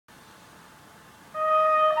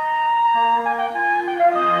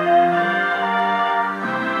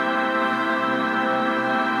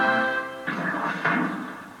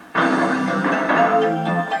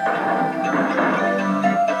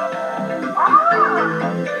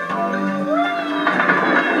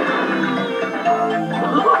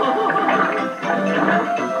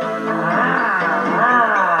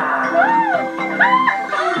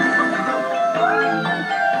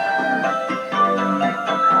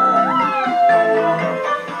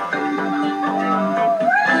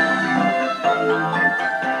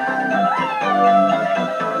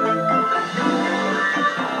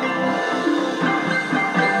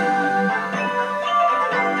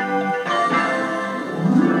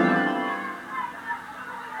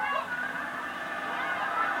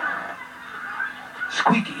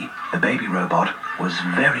baby robot was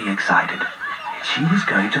very excited. She was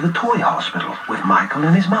going to the toy hospital with Michael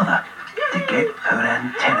and his mother to get her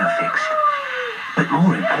antenna fixed. But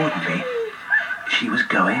more importantly, she was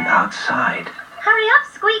going outside. Hurry up,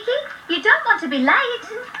 Squeaky. You don't want to be late.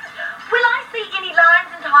 Will I see any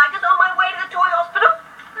lions and tigers on my way to the toy hospital?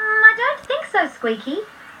 I don't think so, Squeaky.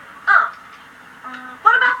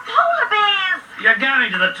 What about polar bears? You're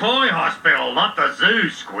going to the toy hospital, not the zoo,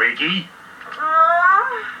 Squeaky.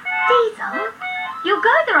 Diesel, you'll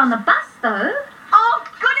go there on the bus, though. Oh,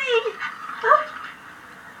 goody!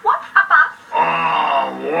 What's a bus?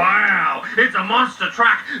 Oh, wow! It's a monster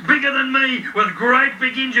truck, bigger than me, with a great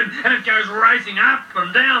big engine, and it goes racing up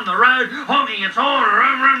and down the road, honking its horn,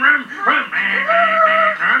 rum, rum, rum, rum,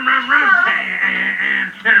 rum, rum, rum.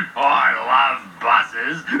 Oh, I love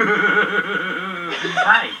buses.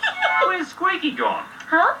 Hey, where's Squeaky gone?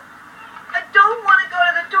 Huh? I don't want to go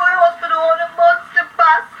to the toy hospital on a monster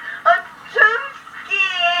bus. I'm too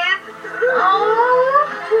scared.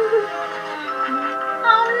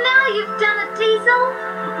 Oh, now you've done it,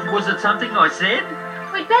 Diesel. Was it something I said?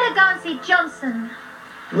 We'd better go and see Johnson.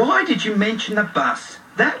 Why did you mention the bus?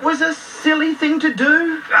 That was a silly thing to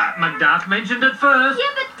do. Macduff mentioned it first.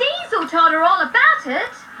 Yeah, but Diesel told her all about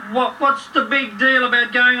it. What's the big deal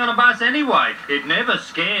about going on a bus anyway? It never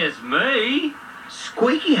scares me.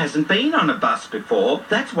 Squeaky hasn't been on a bus before.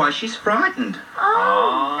 That's why she's frightened.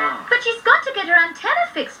 Oh. But she's got to get her antenna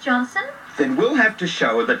fixed, Johnson. Then we'll have to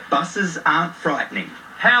show her that buses aren't frightening.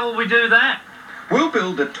 How will we do that? We'll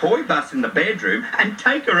build a toy bus in the bedroom and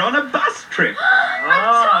take her on a bus trip.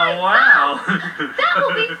 Oh, wow. That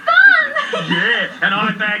will be fun. Yeah, and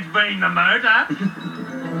Eyebag's being the motor.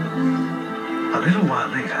 A little while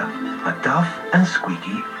later, Macduff and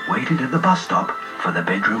Squeaky waited at the bus stop for the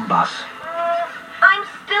bedroom bus. I'm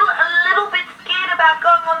still a little bit scared about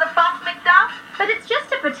going on the bus, Macduff. But it's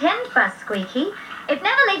just a pretend bus, Squeaky. It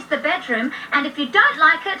never leaves the bedroom, and if you don't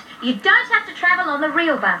like it, you don't have to travel on the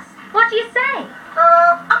real bus. What do you say?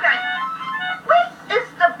 Okay. Where is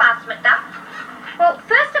the bus, Macduff? Well,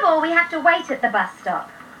 first of all, we have to wait at the bus stop.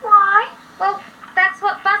 Why? Well, that's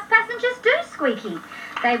what bus passengers do, Squeaky.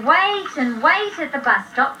 They wait and wait at the bus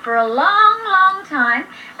stop for a long, long time,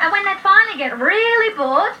 and when they finally get really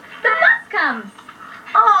bored, the bus comes.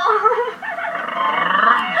 Oh.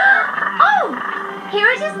 Oh, here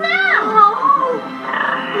it is now.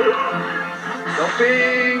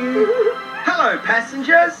 Stopping. Hello,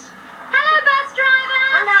 passengers. Hello, bus driver.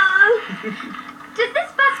 Hello. Does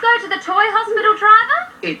this bus go to the toy hospital,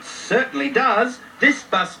 driver? It certainly does. This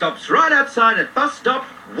bus stops right outside at bus stop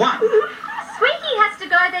 1. Squeaky has to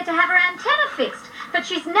go there to have her antenna fixed, but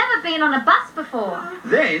she's never been on a bus before.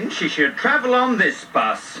 Then she should travel on this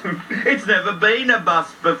bus. It's never been a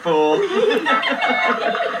bus before.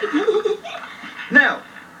 Now,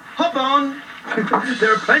 hop on.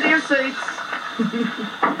 There are plenty of seats.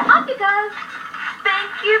 Off you go.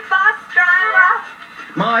 Thank you, bus driver.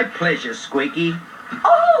 My pleasure, Squeaky.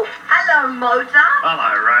 Oh, hello, motor.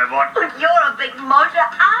 Hello, robot. You're a big motor,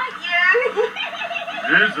 aren't you?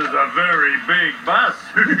 This is a very big bus.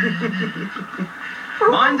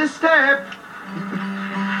 Mind the step.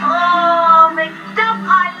 Oh, Macduff,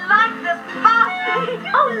 I like this bus.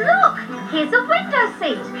 Oh, look, here's a window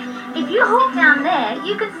seat. If you sit down there,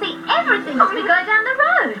 you can see everything as we go down the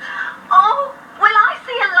road. Oh, will I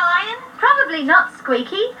see a lion? Probably not,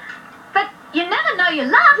 Squeaky, but you never know your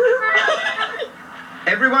luck.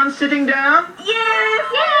 Everyone sitting down?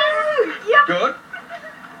 Yes. Yes. Yep. Good.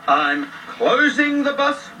 I'm closing the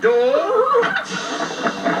bus door.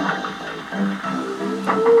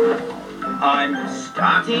 I'm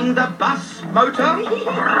starting the bus motor.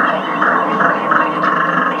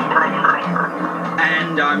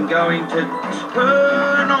 And I'm going to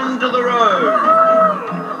turn onto the road.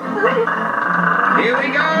 Here we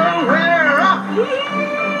go. We're off.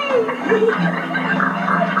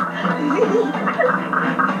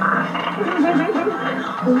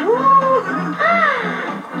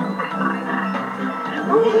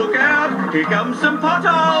 Look out! Here comes some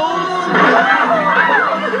potholes!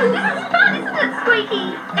 This is fun, isn't it, Squeaky?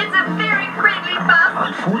 It's a very friendly bus.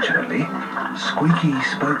 Unfortunately, Squeaky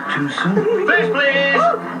spoke too soon. Fast, please.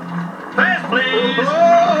 Fast, please.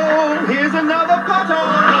 Oh, here's another pothole!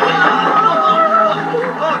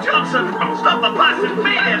 Oh, Johnson, stop the bus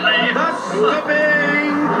immediately. Bus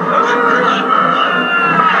stopping!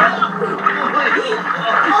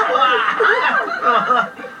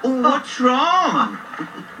 What's wrong?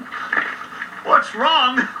 What's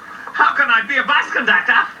wrong? How can I be a bus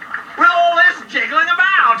conductor with all this jiggling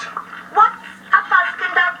about? What's a bus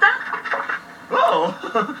conductor? Oh,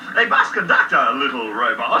 a bus conductor, little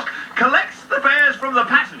robot, collects the fares from the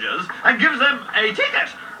passengers and gives them a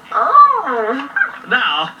ticket. Oh.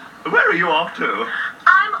 Now, where are you off to?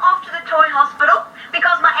 I'm off to the toy hospital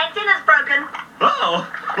because my antenna's broken. Oh,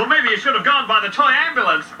 well, maybe you should have gone by the toy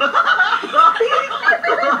ambulance.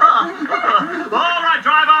 All right,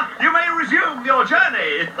 driver, you may resume your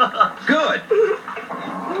journey. Good.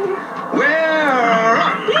 We're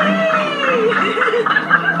off.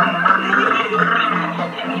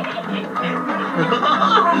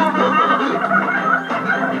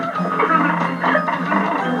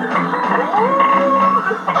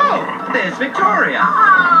 Oh, there's Victoria.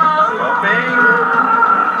 Stopping.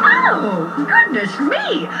 Oh, goodness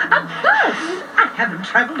me! A bus! I haven't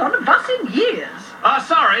travelled on a bus in years.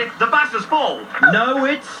 Sorry, the bus is full. No,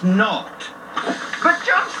 it's not. But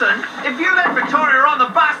Johnson, if you let Victoria on the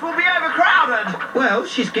bus, we'll be overcrowded. Well,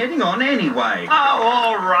 she's getting on anyway. Oh,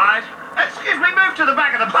 all right. Excuse me, move to the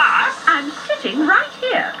back of the bus. I'm sitting right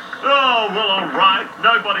here. Oh, well, all right.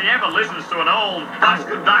 Nobody ever listens to an old bus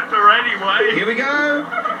conductor anyway. Here we go.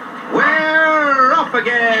 We're off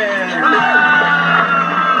again.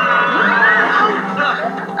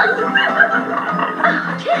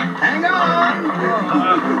 Hang on.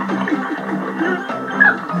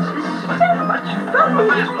 So much fun.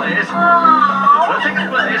 Fast, please. Ticket,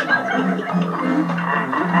 please.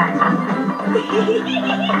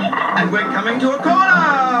 And we're coming to a corner.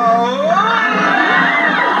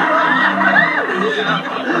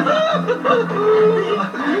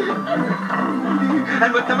 And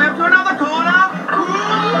we're coming up to another corner.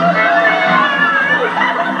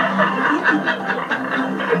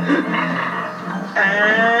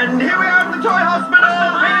 And here we are at the toy hospital.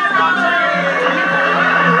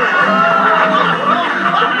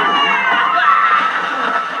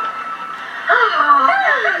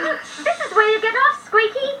 This is where you get off,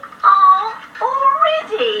 Squeaky. Oh,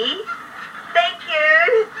 already? Thank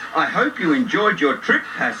you. I hope you enjoyed your trip,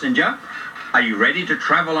 passenger. Are you ready to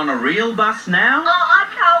travel on a real bus now? Oh, I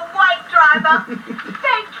can't wait, driver.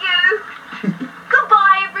 Thank you.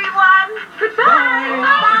 Goodbye, everyone. Goodbye.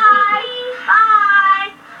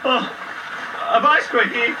 Bye. Oh, bye,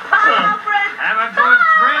 Squeaky. Bye, Alfred. Have a good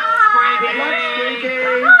trip, Squeaky.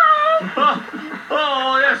 Squeaky.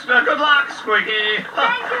 Oh, yes, good luck, Squeaky.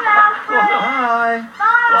 Thank you, Alfred. Bye.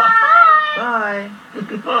 Bye.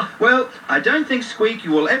 Bye. Well, I don't think Squeaky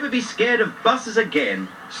will ever be scared of buses again.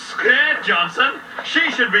 Scared, Johnson?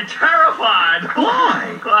 She should be terrified.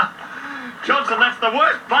 Why? Johnson, that's the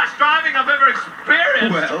worst bus driving I've ever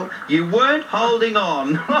experienced. Well, you weren't holding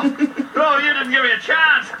on. Oh, you didn't give me a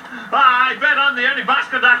chance. I bet I'm the only bus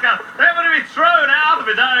conductor ever to be thrown out of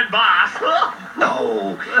his own bus.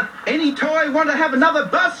 No. Any toy want to have another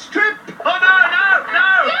bus trip? Oh, no.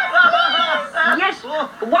 Yes,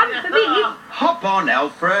 one for me. Hop on,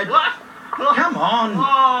 Alfred. What? Come on. Oh,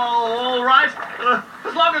 all right.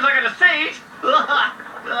 As long as I get a seat.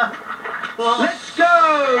 Let's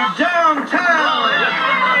go downtown.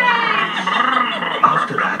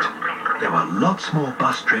 After that, there were lots more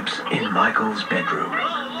bus trips in Michael's bedroom. Oh,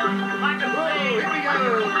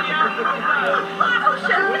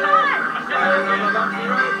 show me mine.